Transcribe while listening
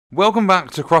Welcome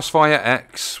back to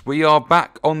CrossfireX. We are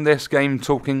back on this game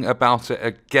talking about it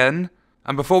again.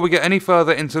 And before we get any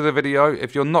further into the video,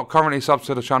 if you're not currently subbed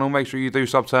to the channel, make sure you do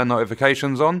turn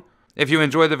notifications on. If you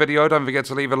enjoy the video, don't forget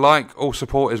to leave a like. All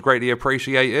support is greatly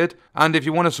appreciated. And if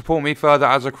you want to support me further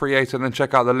as a creator, then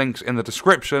check out the links in the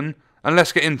description. And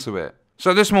let's get into it.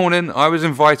 So this morning, I was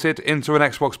invited into an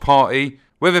Xbox party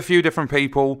with a few different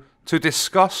people to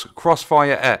discuss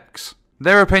CrossfireX.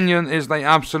 Their opinion is they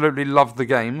absolutely love the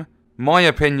game. My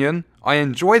opinion, I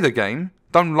enjoy the game.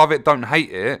 Don't love it, don't hate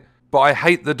it. But I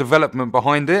hate the development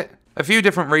behind it. A few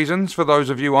different reasons for those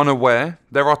of you unaware.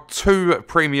 There are 2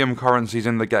 premium currencies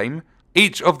in the game.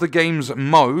 Each of the game's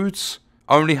modes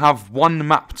only have 1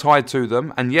 map tied to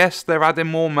them. And yes, they're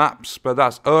adding more maps, but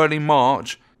that's early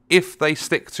March if they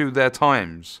stick to their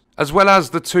times. As well as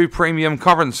the 2 premium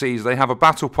currencies, they have a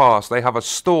battle pass, they have a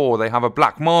store, they have a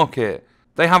black market.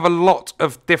 They have a lot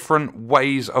of different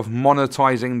ways of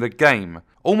monetizing the game,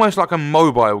 almost like a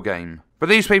mobile game. But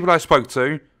these people I spoke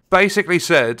to basically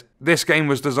said this game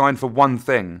was designed for one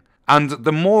thing, and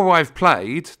the more I've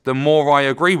played, the more I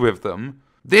agree with them.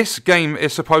 This game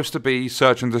is supposed to be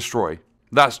search and destroy.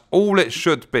 That's all it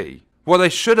should be. What they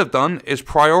should have done is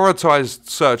prioritized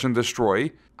search and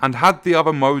destroy and had the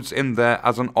other modes in there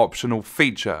as an optional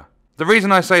feature. The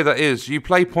reason I say that is, you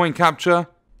play point capture,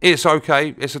 it's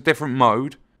okay, it's a different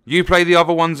mode. You play the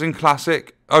other ones in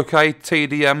Classic, okay,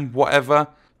 TDM, whatever.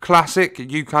 Classic,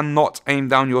 you cannot aim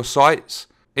down your sights.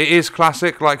 It is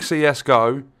Classic like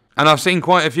CSGO. And I've seen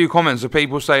quite a few comments of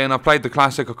people saying, I played the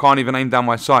Classic, I can't even aim down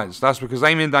my sights. That's because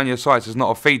aiming down your sights is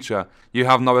not a feature. You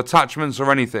have no attachments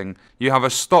or anything. You have a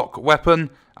stock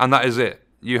weapon, and that is it.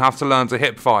 You have to learn to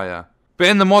hip fire. But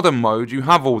in the modern mode, you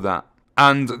have all that.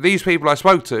 And these people I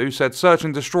spoke to said search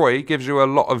and destroy gives you a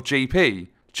lot of GP.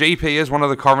 GP is one of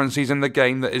the currencies in the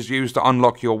game that is used to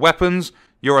unlock your weapons,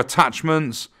 your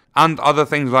attachments, and other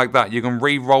things like that. You can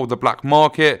re-roll the black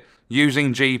market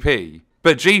using GP.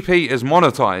 But GP is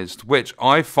monetized, which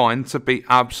I find to be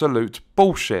absolute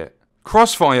bullshit.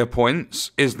 Crossfire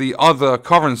points is the other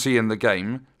currency in the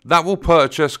game that will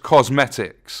purchase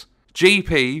cosmetics.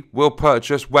 GP will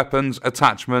purchase weapons,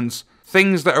 attachments,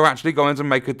 things that are actually going to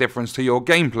make a difference to your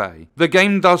gameplay. The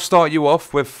game does start you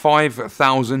off with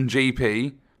 5,000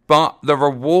 GP, but the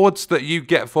rewards that you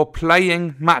get for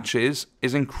playing matches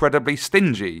is incredibly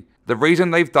stingy. The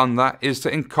reason they've done that is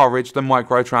to encourage the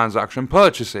microtransaction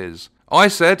purchases. I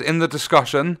said in the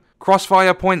discussion,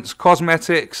 Crossfire points,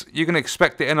 cosmetics, you can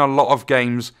expect it in a lot of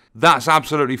games. That's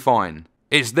absolutely fine.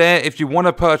 It's there if you want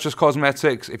to purchase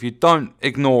cosmetics. If you don't,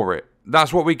 ignore it.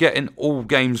 That's what we get in all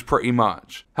games pretty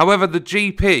much. However, the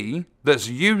GP that's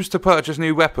used to purchase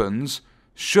new weapons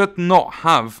should not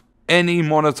have any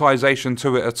monetization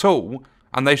to it at all,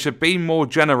 and they should be more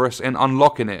generous in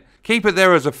unlocking it. Keep it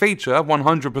there as a feature,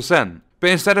 100%. But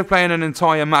instead of playing an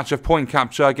entire match of point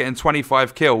capture, getting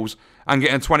 25 kills and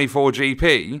getting 24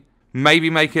 GP, maybe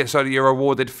make it so that you're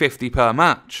awarded 50 per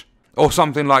match. Or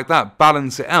something like that,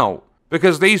 balance it out.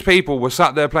 Because these people were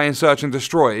sat there playing search and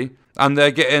destroy, and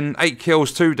they're getting 8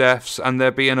 kills, 2 deaths, and they're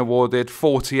being awarded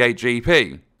 48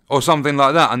 GP. Or something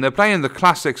like that. And they're playing the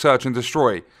classic search and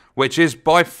destroy, which is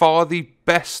by far the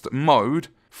best mode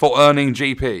for earning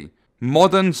GP.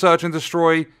 Modern search and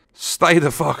destroy, stay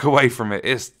the fuck away from it.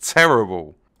 It's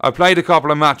terrible. I played a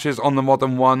couple of matches on the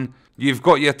modern one. You've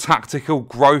got your tactical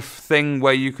growth thing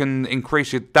where you can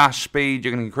increase your dash speed,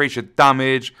 you can increase your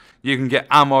damage, you can get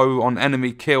ammo on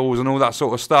enemy kills and all that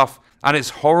sort of stuff. And it's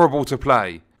horrible to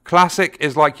play. Classic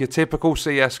is like your typical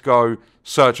CSGO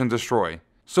search and destroy.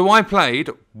 So I played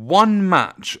 1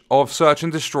 match of search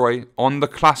and destroy on the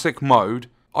classic mode.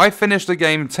 I finished the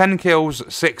game 10 kills,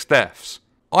 6 deaths.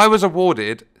 I was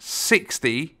awarded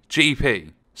 60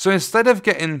 GP. So instead of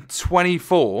getting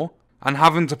 24 and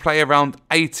having to play around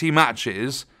 80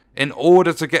 matches in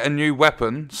order to get a new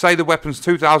weapon, say the weapon's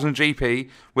 2,000 GP,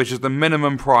 which is the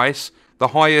minimum price, the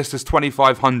highest is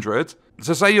 2,500.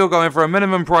 So say you're going for a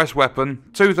minimum price weapon,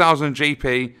 2,000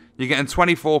 GP, you're getting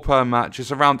 24 per match,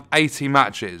 it's around 80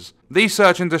 matches. These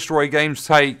search and destroy games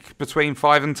take between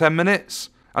 5 and 10 minutes,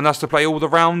 and that's to play all the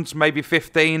rounds, maybe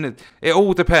 15, it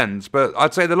all depends, but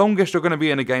I'd say the longest you're going to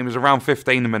be in a game is around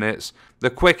 15 minutes.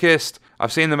 The quickest,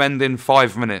 I've seen them end in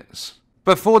 5 minutes.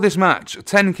 But for this match,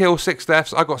 10 kills, 6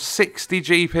 deaths, I got 60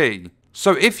 GP.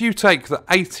 So if you take the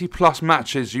 80 plus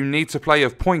matches you need to play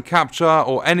of point capture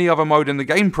or any other mode in the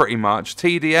game pretty much,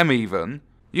 TDM even,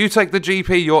 you take the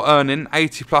GP you're earning,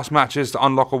 80 plus matches to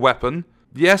unlock a weapon.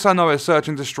 Yes, I know it's search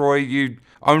and destroy, you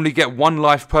only get 1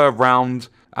 life per round,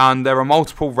 and there are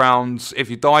multiple rounds. If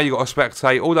you die, you got to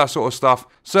spectate, all that sort of stuff.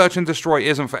 Search and destroy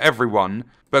isn't for everyone,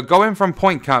 But going from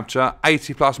point capture,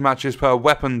 80 plus matches per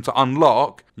weapon to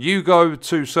unlock, you go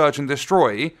to search and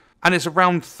destroy, and it's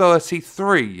around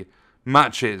 33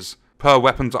 matches per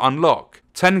weapon to unlock.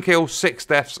 10 kills, 6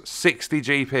 deaths, 60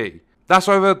 GP. That's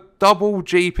over double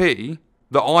GP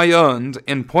that I earned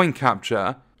in point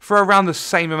capture for around the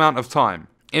same amount of time.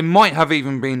 It might have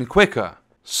even been quicker.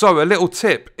 So a little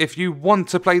tip, if you want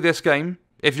to play this game,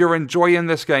 if you're enjoying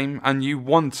this game and you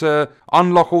want to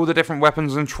unlock all the different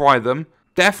weapons and try them,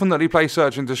 definitely play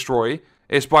Search and Destroy.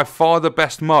 It's by far the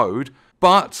best mode,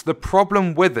 but the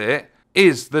problem with it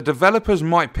is the developers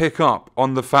might pick up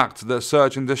on the fact that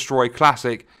Search and Destroy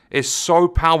Classic is so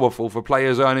powerful for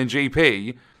players earning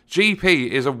GP. GP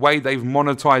is a way they've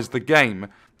monetized the game.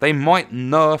 They might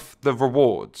nerf the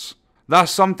rewards.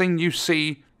 That's something you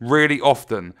see really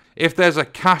often. If there's a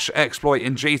cash exploit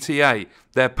in GTA,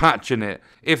 they're patching it.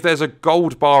 If there's a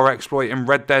gold bar exploit in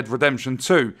Red Dead Redemption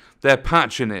 2, they're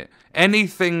patching it.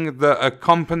 Anything that a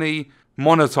company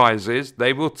monetizes,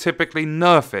 they will typically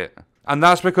nerf it. And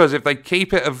that's because if they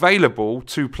keep it available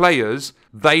to players,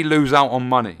 they lose out on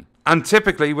money. And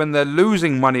typically when they're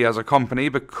losing money as a company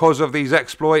because of these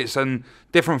exploits and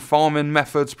different farming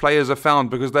methods players have found,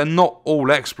 because they're not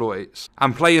all exploits.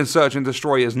 And playing Search and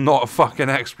Destroy is not a fucking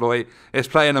exploit, it's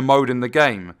playing a mode in the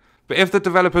game. But if the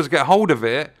developers get hold of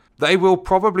it, they will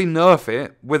probably nerf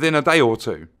it within a day or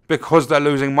two because they're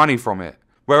losing money from it.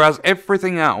 Whereas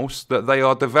everything else that they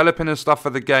are developing and stuff for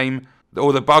the game,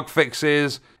 all the bug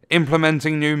fixes,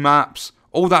 implementing new maps,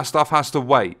 all that stuff has to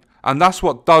wait. And that's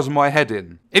what does my head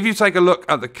in. If you take a look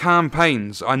at the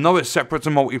campaigns, I know it's separate to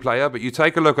multiplayer, but you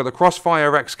take a look at the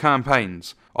CrossfireX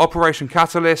campaigns. Operation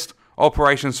Catalyst,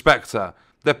 Operation Spectre.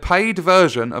 The paid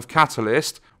version of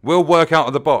Catalyst will work out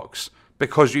of the box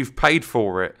because you've paid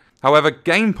for it. However,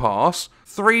 Game Pass,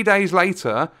 3 days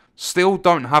later, still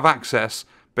don't have access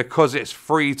because it's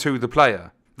free to the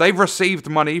player. They've received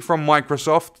money from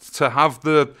Microsoft to have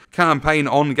the campaign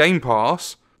on Game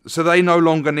Pass, so they no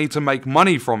longer need to make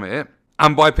money from it.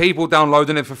 And by people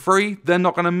downloading it for free, they're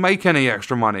not going to make any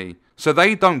extra money. So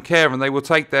they don't care and they will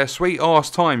take their sweet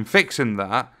ass time fixing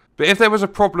that. But if there was a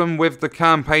problem with the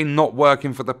campaign not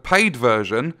working for the paid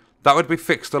version, that would be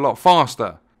fixed a lot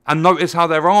faster. And notice how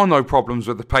there are no problems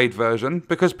with the paid version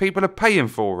because people are paying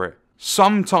for it.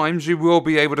 Sometimes you will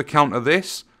be able to counter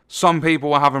this. Some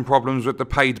people are having problems with the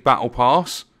paid battle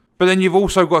pass. But then you've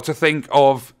also got to think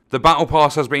of the battle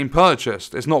pass has been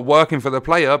purchased. It's not working for the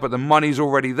player, but the money's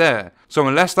already there. So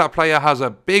unless that player has a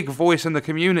big voice in the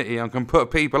community and can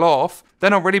put people off,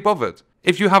 they're not really bothered.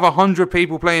 If you have 100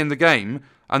 people playing the game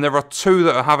and there are 2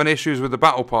 that are having issues with the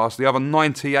battle pass, the other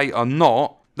 98 are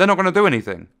not, they're not going to do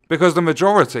anything because the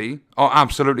majority are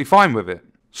absolutely fine with it.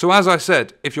 So as I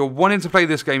said, if you're wanting to play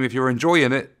this game, if you're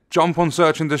enjoying it, jump on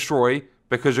Search and Destroy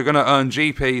because you're going to earn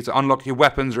GP to unlock your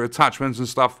weapons or attachments and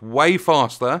stuff way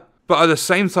faster. But at the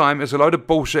same time, it's a load of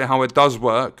bullshit how it does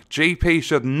work. GP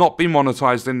should not be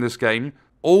monetized in this game.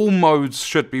 All modes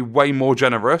should be way more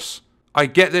generous. I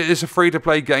get that it's a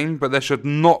free-to-play game, but there should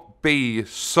not be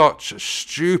such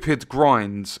stupid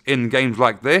grinds in games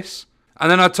like this. And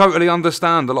then I totally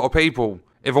understand a lot of people.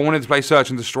 If I wanted to play Search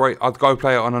and Destroy, I'd go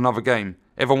play it on another game.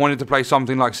 If I wanted to play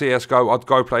something like CSGO, I'd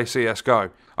go play CSGO.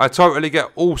 I totally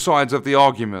get all sides of the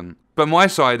argument. But my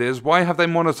side is, why have they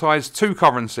monetized 2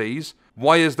 currencies?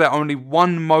 Why is there only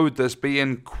one mode that's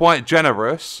being quite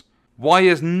generous? Why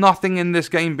is nothing in this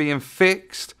game being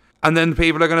fixed? And then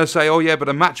people are going to say, oh yeah, but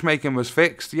the matchmaking was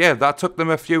fixed. Yeah, that took them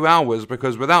a few hours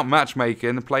because without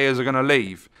matchmaking, players are going to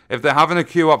leave. If they're having a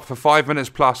queue up for 5 minutes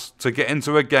plus to get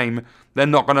into a game, they're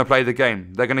not going to play the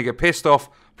game. They're going to get pissed off,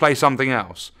 play something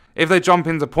else. If they jump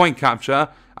into point capture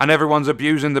and everyone's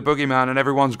abusing the boogeyman and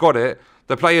everyone's got it,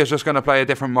 the player's just going to play a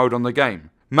different mode on the game.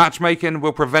 Matchmaking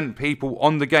will prevent people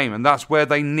on the game, and that's where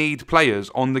they need players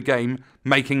on the game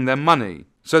making their money.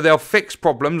 So they'll fix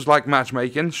problems like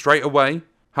matchmaking straight away.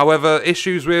 However,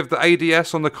 issues with the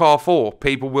ADS on the Car 4,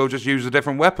 people will just use a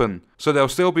different weapon. So they'll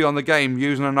still be on the game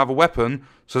using another weapon,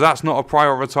 so that's not a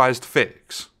prioritized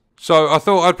fix. So I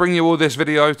thought I'd bring you all this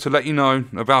video to let you know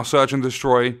about Search and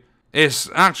Destroy. It's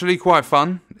actually quite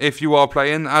fun if you are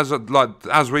playing,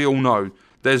 as we all know.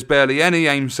 There's barely any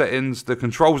aim settings, the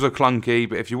controls are clunky,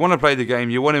 but if you want to play the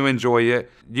game, you want to enjoy it,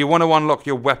 you want to unlock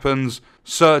your weapons,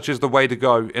 Search is the way to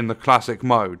go in the classic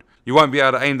mode. You won't be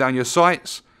able to aim down your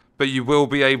sights, but you will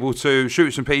be able to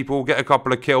shoot some people, get a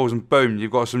couple of kills, and boom, you've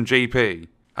got some GP.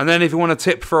 And then if you want a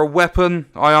tip for a weapon,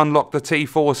 I unlocked the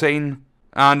T14,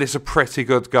 and it's a pretty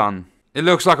good gun. It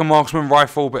looks like a marksman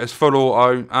rifle, but it's full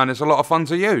auto, and it's a lot of fun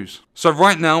to use. So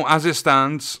right now, as it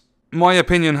stands, My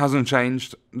opinion hasn't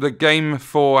changed. The game,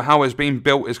 for how it's been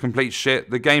built, is complete shit.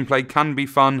 The gameplay can be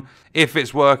fun if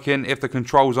it's working, if the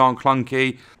controls aren't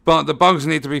clunky, but the bugs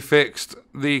need to be fixed.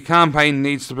 The campaign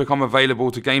needs to become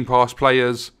available to Game Pass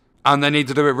players, and they need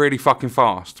to do it really fucking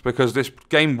fast, because this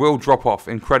game will drop off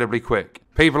incredibly quick.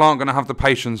 People aren't going to have the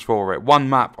patience for it. One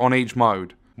map on each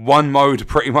mode. One mode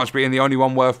pretty much being the only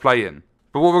one worth playing.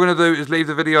 But what we're going to do is leave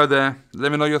the video there.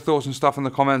 Let me know your thoughts and stuff in the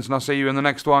comments, and I'll see you in the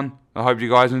next one. I hope you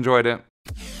guys enjoyed it.